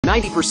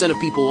90% of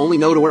people only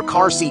know to wear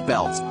car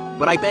seatbelts,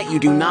 but I bet you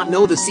do not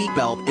know the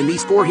seatbelt and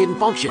these 4 hidden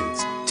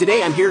functions.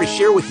 Today I'm here to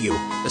share with you,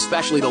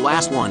 especially the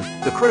last one,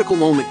 the critical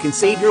moment can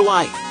save your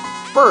life.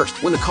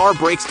 First, when the car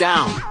breaks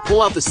down,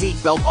 pull out the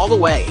seatbelt all the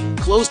way,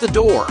 close the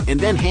door, and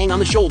then hang on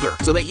the shoulder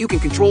so that you can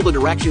control the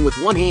direction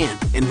with one hand,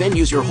 and then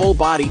use your whole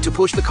body to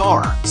push the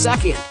car.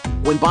 Second,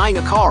 when buying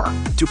a car,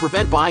 to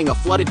prevent buying a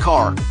flooded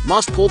car,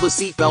 must pull the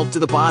seatbelt to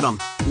the bottom.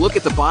 Look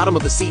at the bottom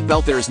of the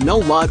seatbelt. There is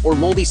no mud or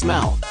moldy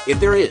smell. If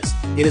there is,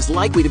 it is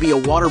likely to be a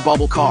water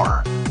bubble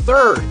car.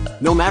 Third,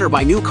 no matter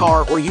buy new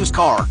car or used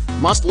car,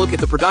 must look at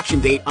the production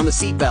date on the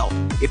seatbelt.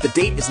 If the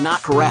date is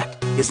not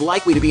correct, is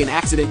likely to be an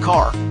accident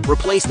car.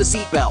 Replace the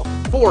seatbelt.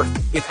 Fourth,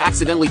 if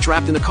accidentally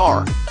trapped in the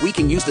car, we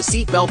can use the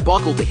seatbelt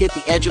buckle to hit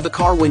the edge of the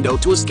car window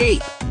to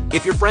escape.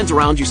 If your friends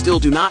around you still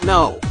do not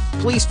know,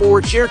 please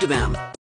share to them.